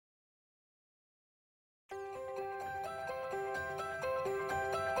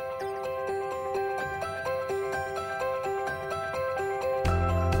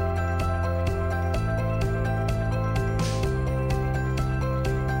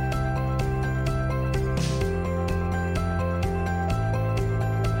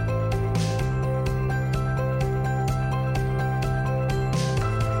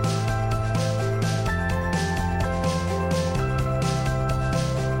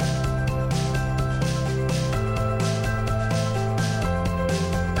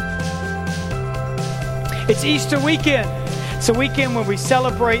It's Easter weekend. It's a weekend when we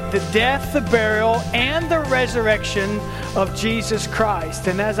celebrate the death, the burial, and the resurrection of Jesus Christ.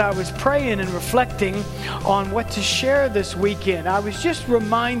 And as I was praying and reflecting on what to share this weekend, I was just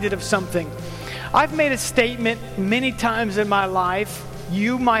reminded of something. I've made a statement many times in my life.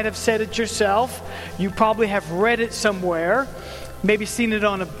 You might have said it yourself. You probably have read it somewhere. Maybe seen it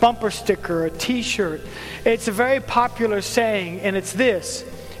on a bumper sticker, a t-shirt. It's a very popular saying, and it's this: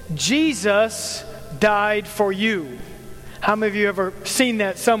 Jesus died for you. How many of you ever seen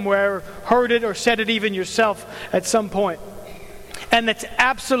that somewhere, or heard it, or said it even yourself at some point? And that's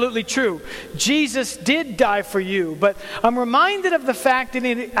absolutely true. Jesus did die for you. But I'm reminded of the fact,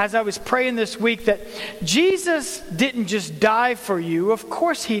 as I was praying this week, that Jesus didn't just die for you. Of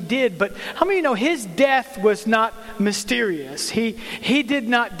course he did. But how many of you know his death was not mysterious? He did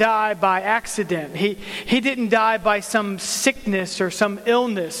not die by accident. He didn't die by some sickness or some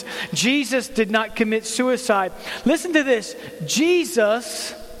illness. Jesus did not commit suicide. Listen to this.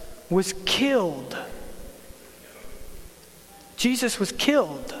 Jesus was killed. Jesus was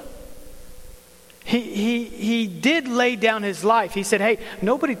killed. He did lay down his life. He said, hey,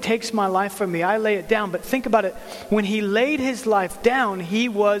 nobody takes my life from me. I lay it down. But think about it. When he laid his life down, he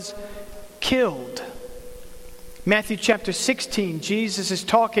was killed. Matthew chapter 16, Jesus is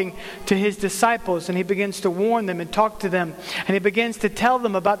talking to his disciples, and he begins to warn them and talk to them. And he begins to tell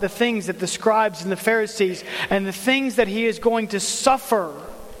them about the things that the scribes and the Pharisees and the things that he is going to suffer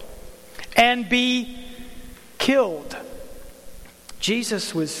and be killed.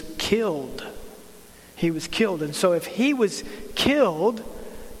 Jesus was killed. He was killed. And so if he was killed,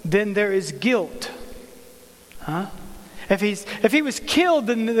 then there is guilt. If he was killed,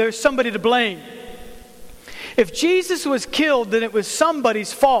 then there's somebody to blame. If Jesus was killed, then it was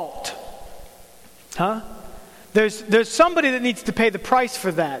somebody's fault. There's somebody that needs to pay the price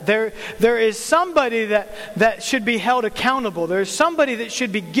for that. There is somebody that should be held accountable. There's somebody that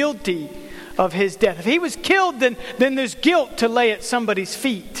should be guilty of his death. If he was killed, then there's guilt to lay at somebody's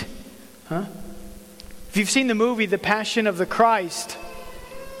feet. If you've seen the movie The Passion of the Christ,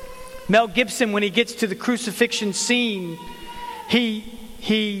 Mel Gibson, when he gets to the crucifixion scene,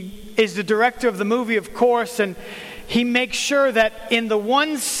 he is the director of the movie, of course, and he makes sure that in the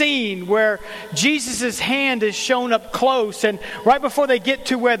one scene where Jesus' hand is shown up close, and right before they get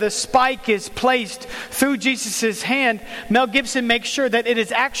to where the spike is placed through Jesus' hand, Mel Gibson makes sure that it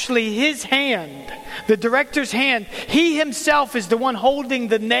is actually his hand, the director's hand. He himself is the one holding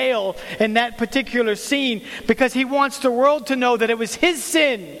the nail in that particular scene, because he wants the world to know that it was his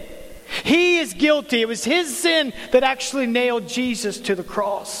sin. He is guilty. It was his sin that actually nailed Jesus to the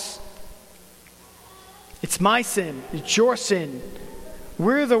cross. It's my sin. It's your sin.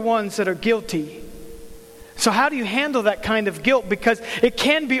 We're the ones that are guilty. So how do you handle that kind of guilt? Because it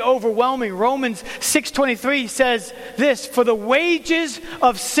can be overwhelming. Romans 6:23 says this: for the wages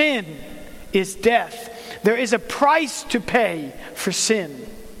of sin is death. There is a price to pay for sin.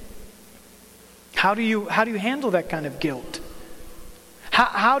 How do you handle that kind of guilt?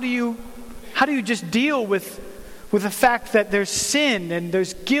 How do you just deal with the fact that there's sin and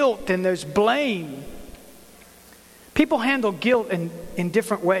there's guilt and there's blame? People handle guilt in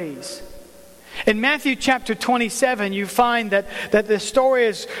different ways. In Matthew chapter 27, you find that the story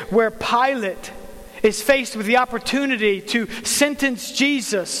is where Pilate is faced with the opportunity to sentence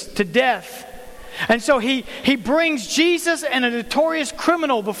Jesus to death. And so he brings Jesus and a notorious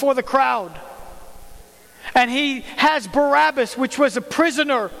criminal before the crowd. And he has Barabbas, which was a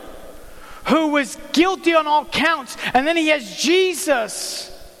prisoner who was guilty on all counts. And then he has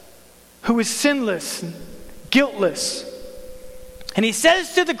Jesus, who is sinless and guiltless. And he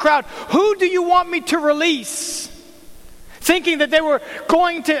says to the crowd, who do you want me to release? Thinking that they were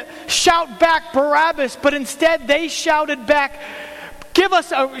going to shout back Barabbas, but instead they shouted back,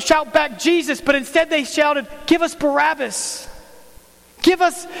 shout back Jesus, but instead they shouted, give us Barabbas. Give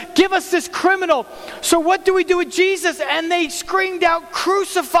us this criminal. So what do we do with Jesus? And they screamed out,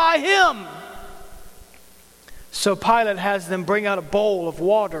 crucify him. So Pilate has them bring out a bowl of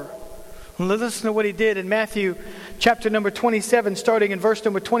water. Listen to what he did in Matthew chapter number 27, starting in verse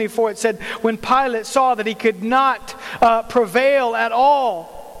number 24. It said, when Pilate saw that he could not prevail at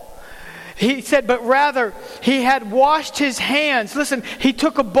all, he said, but rather he had washed his hands. Listen, he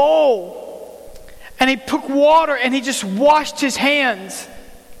took a bowl and he took water and he just washed his hands.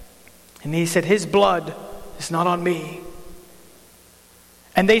 And he said, his blood is not on me.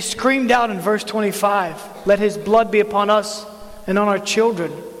 And they screamed out in verse 25, let his blood be upon us and on our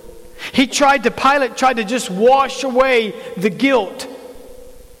children. Pilate tried to just wash away the guilt.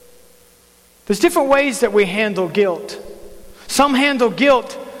 There's different ways that we handle guilt. Some handle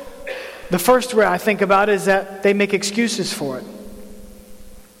guilt The first way I think about it is that they make excuses for it.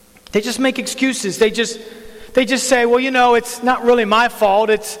 They just make excuses. They just say, well, it's not really my fault.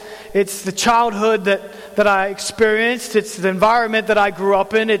 It's the childhood that I experienced. It's the environment that I grew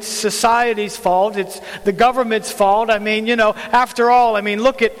up in. It's society's fault. It's the government's fault. After all,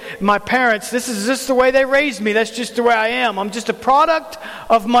 look at my parents. This is just the way they raised me. That's just the way I am. I'm just a product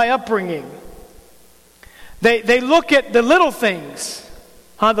of my upbringing. They look at the little things,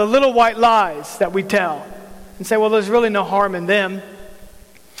 the little white lies that we tell, and say, well, there's really no harm in them.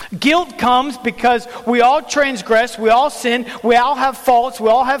 Guilt comes because we all transgress, we all sin, we all have faults, we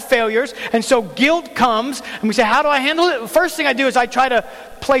all have failures, and so guilt comes, and we say, how do I handle it? The first thing I do is I try to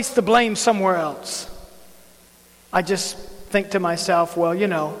place the blame somewhere else. I just think to myself,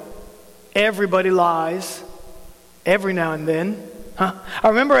 well, everybody lies every now and then. I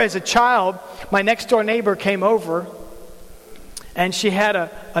remember as a child, my next door neighbor came over, and she had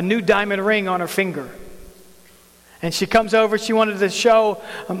a new diamond ring on her finger. And she comes over, she wanted to show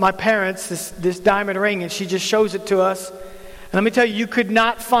my parents this diamond ring, and she just shows it to us. And let me tell you, you could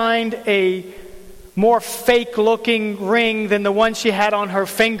not find a more fake-looking ring than the one she had on her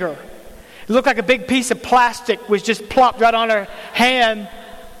finger. It looked like a big piece of plastic was just plopped right on her hand,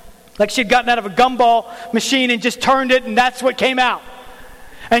 like she'd gotten out of a gumball machine and just turned it, and that's what came out.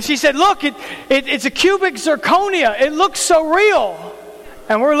 And she said, look, it's a cubic zirconia. It looks so real.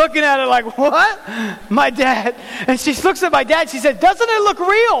 And we're looking at it like, what? My dad. And she looks at my dad. She said, doesn't it look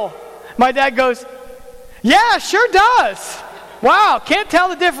real? My dad goes, yeah, sure does. Wow, can't tell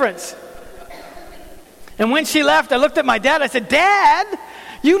the difference. And when she left, I looked at my dad. I said, Dad,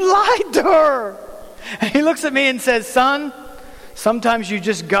 you lied to her. And he looks at me and says, son, sometimes you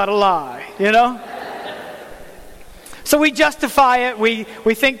just gotta lie, So we justify it. We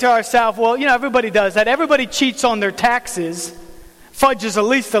think to ourselves, well, everybody does that. Everybody cheats on their taxes. Fudges at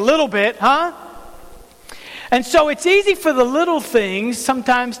least a little bit, And so it's easy for the little things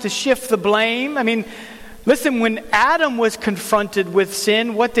sometimes to shift the blame. Listen, when Adam was confronted with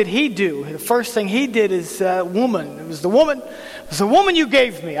sin, what did he do? The first thing he did is woman. It was the woman you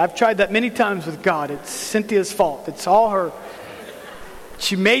gave me. I've tried that many times with God. It's Cynthia's fault. It's all her.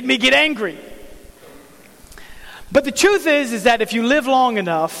 She made me get angry. But the truth is that if you live long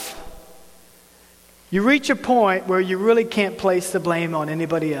enough, you reach a point where you really can't place the blame on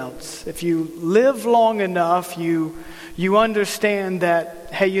anybody else. If you live long enough, you understand that,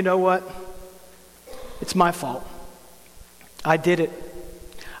 hey, you know what? It's my fault. I did it.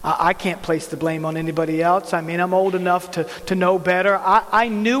 I can't place the blame on anybody else. I'm old enough to know better. I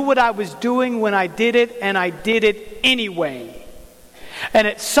knew what I was doing when I did it, and I did it anyway. And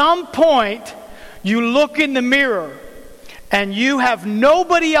at some point, you look in the mirror, and you have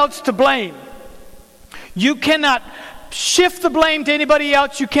nobody else to blame. You cannot shift the blame to anybody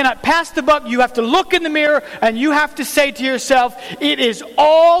else. You cannot pass the buck. You have to look in the mirror and you have to say to yourself, it is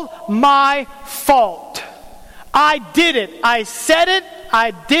all my fault. I did it. I said it.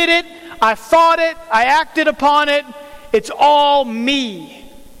 I did it. I thought it. I acted upon it. It's all me.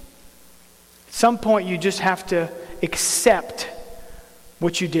 At some point you just have to accept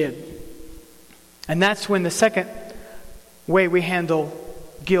what you did. And that's when the second way we handle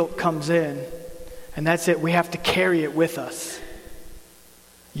guilt comes in. And that's it. We have to carry it with us.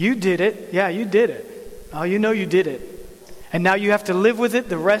 You did it. Yeah, you did it. Oh, you know you did it. And now you have to live with it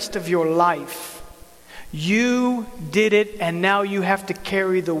the rest of your life. You did it, and now you have to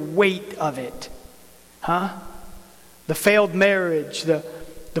carry the weight of it. The failed marriage, the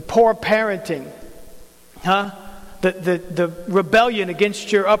poor parenting, the rebellion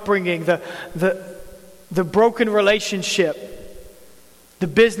against your upbringing, the broken relationship, the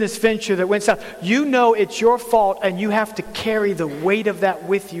business venture that went south. You know it's your fault, and you have to carry the weight of that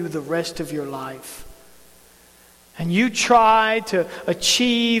with you the rest of your life. And you try to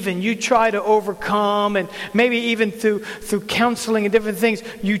achieve, and you try to overcome, and maybe even through counseling and different things,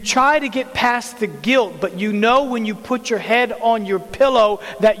 you try to get past the guilt, but you know when you put your head on your pillow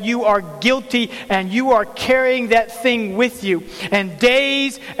that you are guilty, and you are carrying that thing with you. And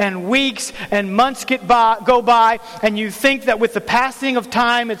days and weeks and months go by, and you think that with the passing of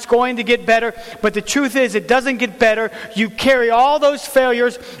time it's going to get better, but the truth is it doesn't get better. You carry all those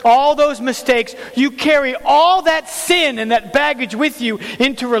failures, all those mistakes, you carry all that sin and that baggage with you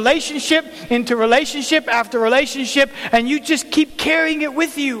into relationship after relationship, and you just keep carrying it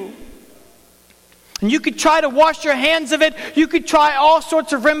with you. And you could try to wash your hands of it. You could try all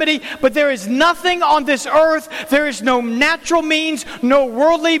sorts of remedy, but there is nothing on this earth. There is no natural means, no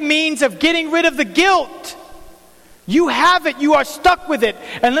worldly means of getting rid of the guilt. You have it. You are stuck with it.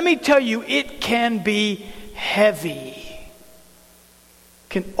 And let me tell you, it can be heavy.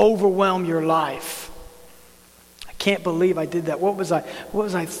 can overwhelm your life. I can't believe I did that. What was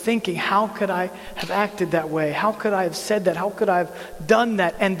I thinking? How could I have acted that way? How could I have said that? How could I have done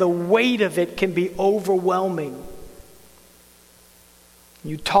that? And the weight of it can be overwhelming.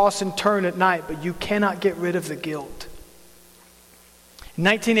 You toss and turn at night, but you cannot get rid of the guilt. In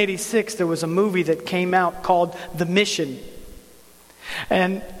 1986, there was a movie that came out called The Mission.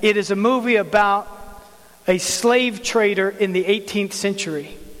 And it is a movie about a slave trader in the 18th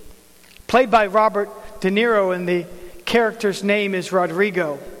century, played by Robert De Niro, and the character's name is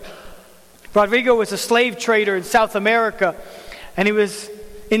Rodrigo. Rodrigo was a slave trader in South America, and he was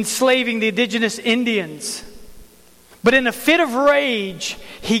enslaving the indigenous Indians. But in a fit of rage,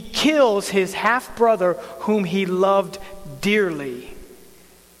 he kills his half-brother whom he loved dearly.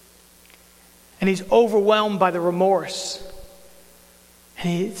 And he's overwhelmed by the remorse. And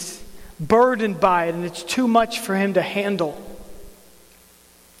he's burdened by it, and it's too much for him to handle.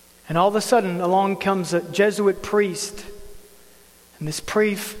 And all of a sudden, along comes a Jesuit priest. And this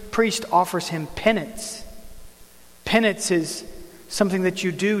priest offers him penance. Penance is something that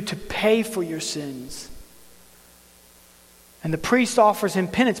you do to pay for your sins. And the priest offers him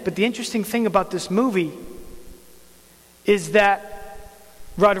penance. But the interesting thing about this movie is that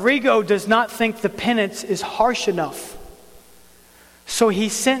Rodrigo does not think the penance is harsh enough. So he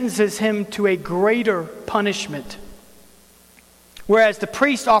sentences him to a greater punishment. Whereas the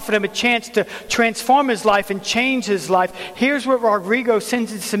priest offered him a chance to transform his life and change his life, here's what Rodrigo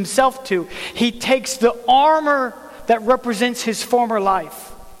sentences himself to. He takes the armor that represents his former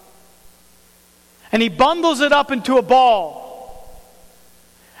life, and he bundles it up into a ball.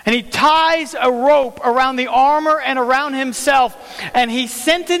 And he ties a rope around the armor and around himself. And he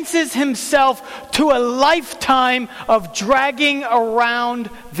sentences himself to a lifetime of dragging around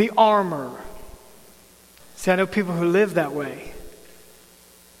the armor. See, I know people who live that way.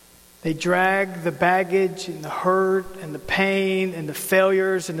 They drag the baggage and the hurt and the pain and the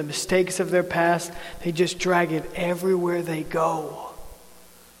failures and the mistakes of their past. They just drag it everywhere they go.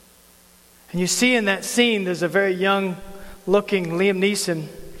 And you see in that scene, there's a very young-looking Liam Neeson.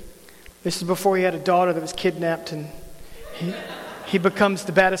 This is before he had a daughter that was kidnapped, and he becomes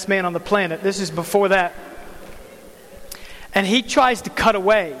the baddest man on the planet. This is before that. And he tries to cut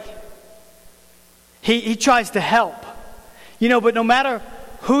away. He tries to help. But no matter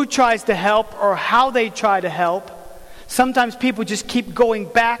who tries to help or how they try to help, sometimes people just keep going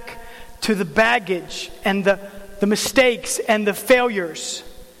back to the baggage and the mistakes and the failures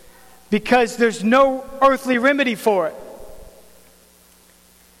because there's no earthly remedy for it.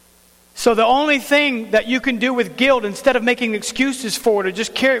 So the only thing that you can do with guilt, instead of making excuses for it or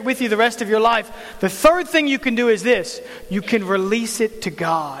just carry it with you the rest of your life, the third thing you can do is this. You can release it to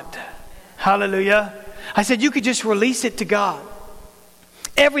God. Hallelujah. I said you could just release it to God.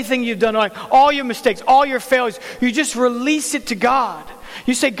 Everything you've done, all your mistakes, all your failures, you just release it to God.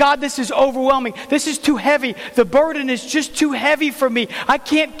 You say, God, this is overwhelming. This is too heavy. The burden is just too heavy for me. I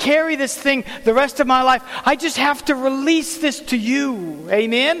can't carry this thing the rest of my life. I just have to release this to you.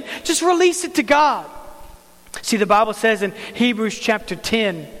 Amen? Just release it to God. See, the Bible says in Hebrews chapter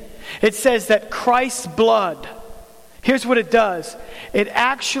 10, it says that Christ's blood, here's what it does. It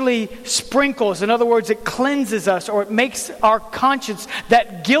actually sprinkles. In other words, it cleanses us, or it makes our conscience,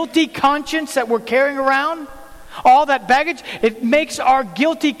 that guilty conscience that we're carrying around, all that baggage, it makes our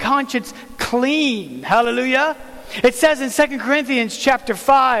guilty conscience clean. Hallelujah. It says in 2 Corinthians chapter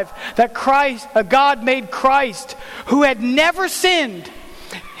 5 that God made Christ, who had never sinned,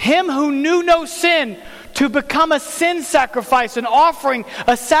 him who knew no sin, to become a sin sacrifice, an offering,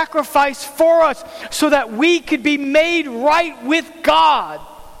 a sacrifice for us, so that we could be made right with God.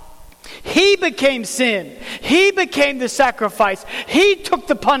 He became sin. He became the sacrifice. He took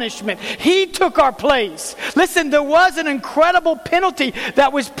the punishment. He took our place. Listen, there was an incredible penalty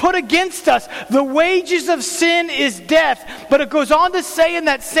that was put against us. The wages of sin is death. But it goes on to say in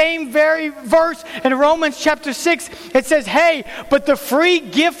that same very verse in Romans chapter 6, it says, hey, but the free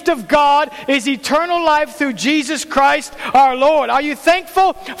gift of God is eternal life through Jesus Christ our Lord. Are you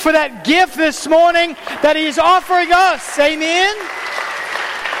thankful for that gift this morning that He is offering us? Amen?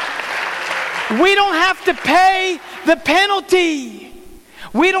 We don't have to pay the penalty.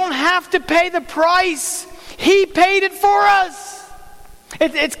 We don't have to pay the price. He paid it for us.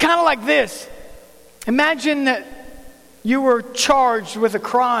 It's kind of like this. Imagine that you were charged with a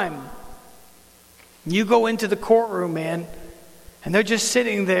crime. You go into the courtroom, man, and they're just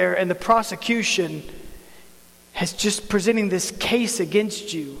sitting there, and the prosecution has just presenting this case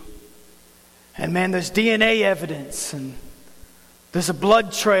against you. And man, there's DNA evidence, and there's a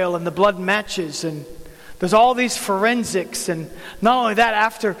blood trail, and the blood matches, and There's all these forensics, and not only that,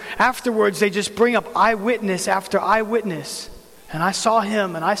 afterwards they just bring up eyewitness after eyewitness. And I saw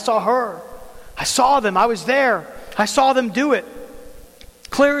him, and I saw her. I saw them. I was there. I saw them do it.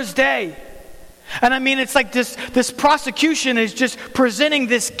 Clear as day. And I mean, it's like this prosecution is just presenting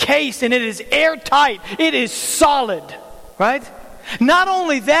this case, and it is airtight. It is solid, right? Not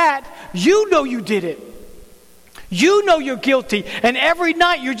only that, you know you did it. You know you're guilty, and every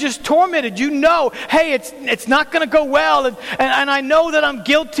night you're just tormented. You know, hey, it's not going to go well, and I know that I'm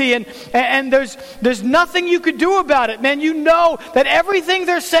guilty, and there's nothing you could do about it, man. You know that everything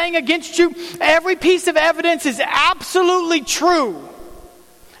they're saying against you, every piece of evidence is absolutely true.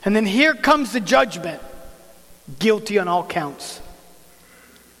 And then here comes the judgment. Guilty on all counts.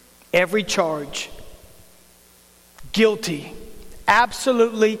 Every charge. Guilty.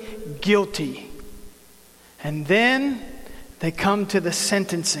 Absolutely guilty. And then they come to the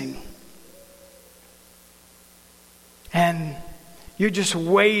sentencing. And you're just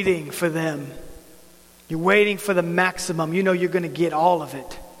waiting for them. You're waiting for the maximum. You know you're going to get all of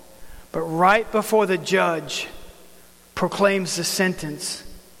it. But right before the judge proclaims the sentence,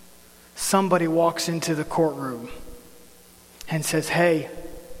 somebody walks into the courtroom and says, hey,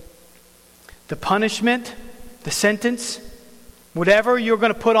 the punishment, the sentence, whatever you're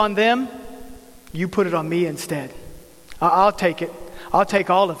going to put on them, you put it on me instead. I'll take it. I'll take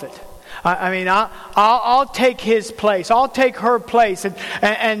all of it. I'll take his place. I'll take her place.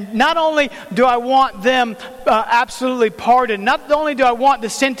 And not only do I want them absolutely pardoned, not only do I want the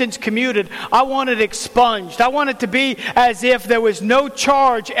sentence commuted, I want it expunged. I want it to be as if there was no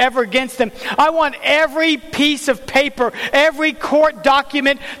charge ever against them. I want every piece of paper, every court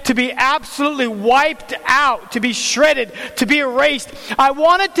document to be absolutely wiped out, to be shredded, to be erased. I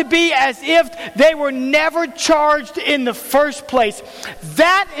want it to be as if they were never charged in the first place.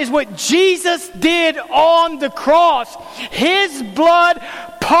 That is what Jesus did on the cross. His blood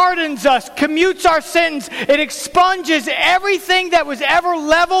pardons us, commutes our sentence. It expunges everything that was ever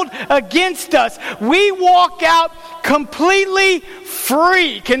leveled against us. We walk out completely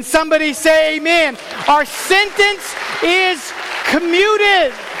free. Can somebody say amen? Our sentence is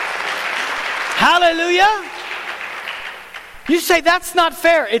commuted. Hallelujah. You say that's not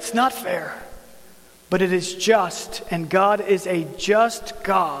fair. It's not fair. But it is just, and God is a just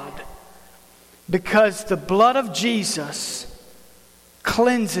God, because the blood of Jesus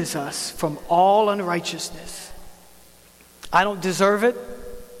cleanses us from all unrighteousness. I don't deserve it.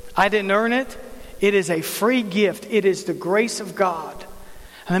 I didn't earn it. It is a free gift. It is the grace of God.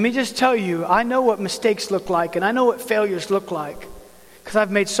 And let me just tell you, I know what mistakes look like, and I know what failures look like, because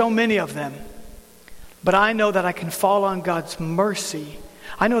I've made so many of them. But I know that I can fall on God's mercy.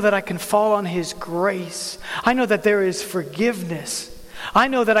 I know that I can fall on His grace. I know that there is forgiveness. I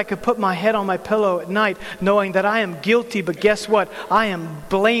know that I could put my head on my pillow at night knowing that I am guilty, but guess what? I am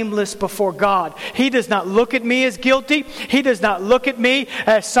blameless before God. He does not look at me as guilty. He does not look at me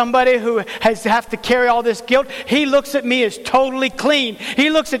as somebody who has to have to carry all this guilt. He looks at me as totally clean. He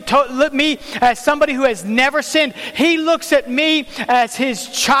looks at me as somebody who has never sinned. He looks at me as His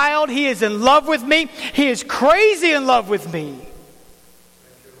child. He is in love with me. He is crazy in love with me.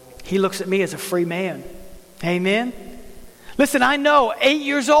 He looks at me as a free man. Amen? Listen, I know, 8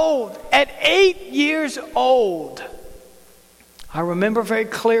 years old. At 8 years old, I remember very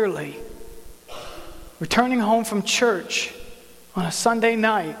clearly returning home from church on a Sunday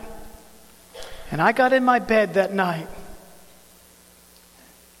night. And I got in my bed that night.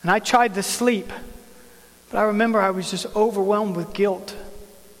 And I tried to sleep. But I remember I was just overwhelmed with guilt.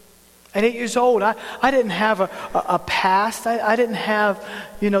 At 8 years old, I didn't have a past. I didn't have,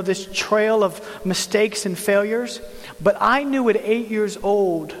 this trail of mistakes and failures. But I knew at 8 years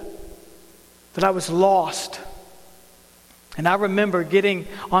old that I was lost. And I remember getting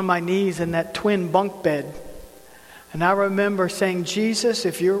on my knees in that twin bunk bed. And I remember saying, Jesus,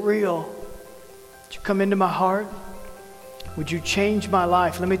 if you're real, would you come into my heart? Would you change my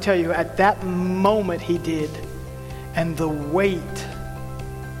life? Let me tell you, at that moment He did. And the weight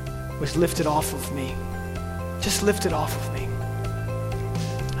was lifted off of me. Just lifted off of me.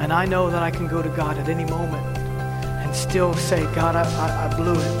 And I know that I can go to God at any moment and still say, God, I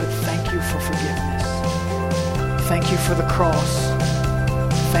blew it, but thank you for forgiveness. Thank you for the cross.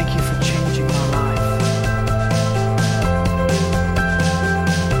 Thank you for changing my life.